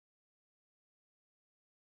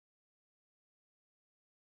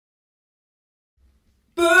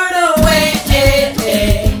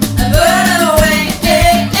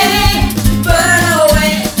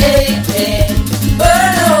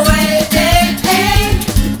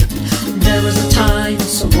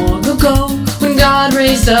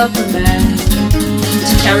rise up a man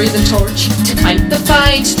to carry the torch, to fight the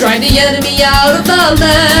fight, drive the enemy out of the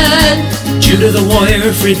land. Judah the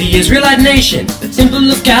warrior freed the Israelite nation. The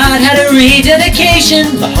temple of God had a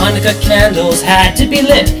rededication. The Hanukkah candles had to be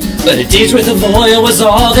lit, but a day's worth of oil was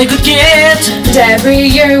all they could get. And every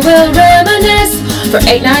year we'll reminisce for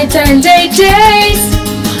 8 nights and 8 days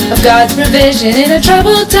of God's provision in a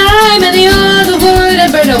troubled time, and the oil, the wood,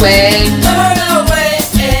 and burn away. Burn away,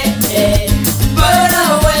 burn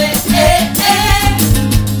away,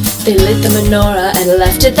 They lit the menorah and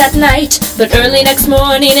left it that night, but early next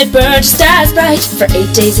morning it burned just as bright. For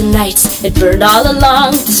 8 days and nights it burned all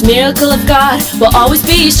along. This miracle of God will always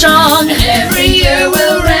be strong. And every year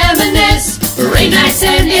we'll reminisce for 8 nights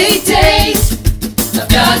and 8 days